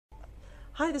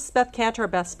Hi, this is Beth Cantor,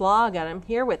 Beth's Blog, and I'm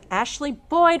here with Ashley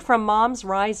Boyd from Moms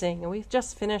Rising. And we've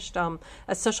just finished a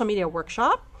social media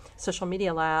workshop, social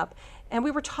media lab, and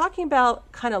we were talking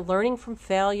about kind of learning from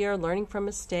failure, learning from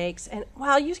mistakes. And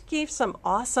wow, you gave some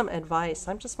awesome advice.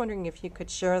 I'm just wondering if you could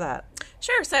share that.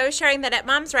 Sure. So I was sharing that at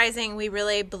Moms Rising, we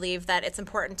really believe that it's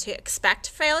important to expect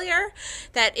failure,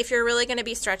 that if you're really going to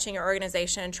be stretching your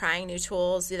organization, trying new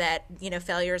tools, that,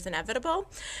 failure is inevitable.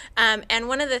 And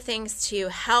one of the things to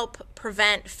help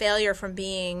prevent failure from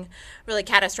being really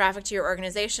catastrophic to your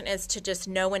organization is to just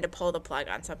know when to pull the plug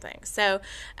on something. So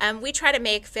we try to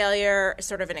make failure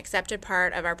sort of an accepted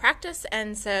part of our practice,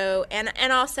 and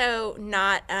also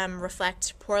not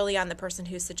reflect poorly on the person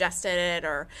who suggested it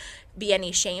or be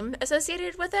any shame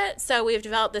associated with it. So we've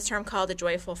developed this term called a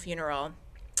joyful funeral.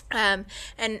 And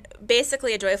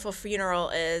basically a joyful funeral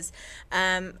is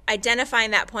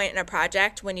identifying that point in a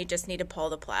project when you just need to pull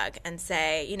the plug and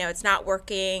say, it's not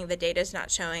working, the data is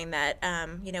not showing that,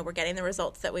 we're getting the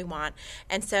results that we want.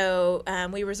 And so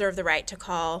we reserve the right to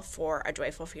call for a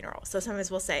joyful funeral. So sometimes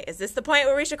we'll say, is this the point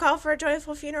where we should call for a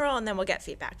joyful funeral? And then we'll get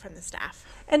feedback from the staff.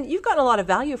 And you've gotten a lot of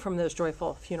value from those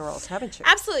joyful funerals, haven't you?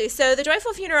 Absolutely. So the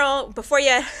joyful funeral, before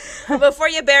you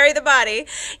bury the body,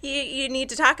 you need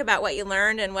to talk about what you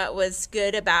learned and what was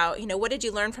good about, what did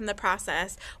you learn from the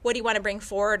process? What do you want to bring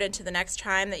forward into the next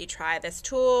time that you try this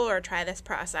tool or try this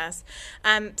process?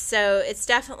 So it's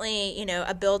definitely,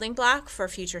 a building block for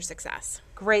future success.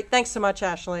 Great. Thanks so much,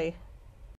 Ashley.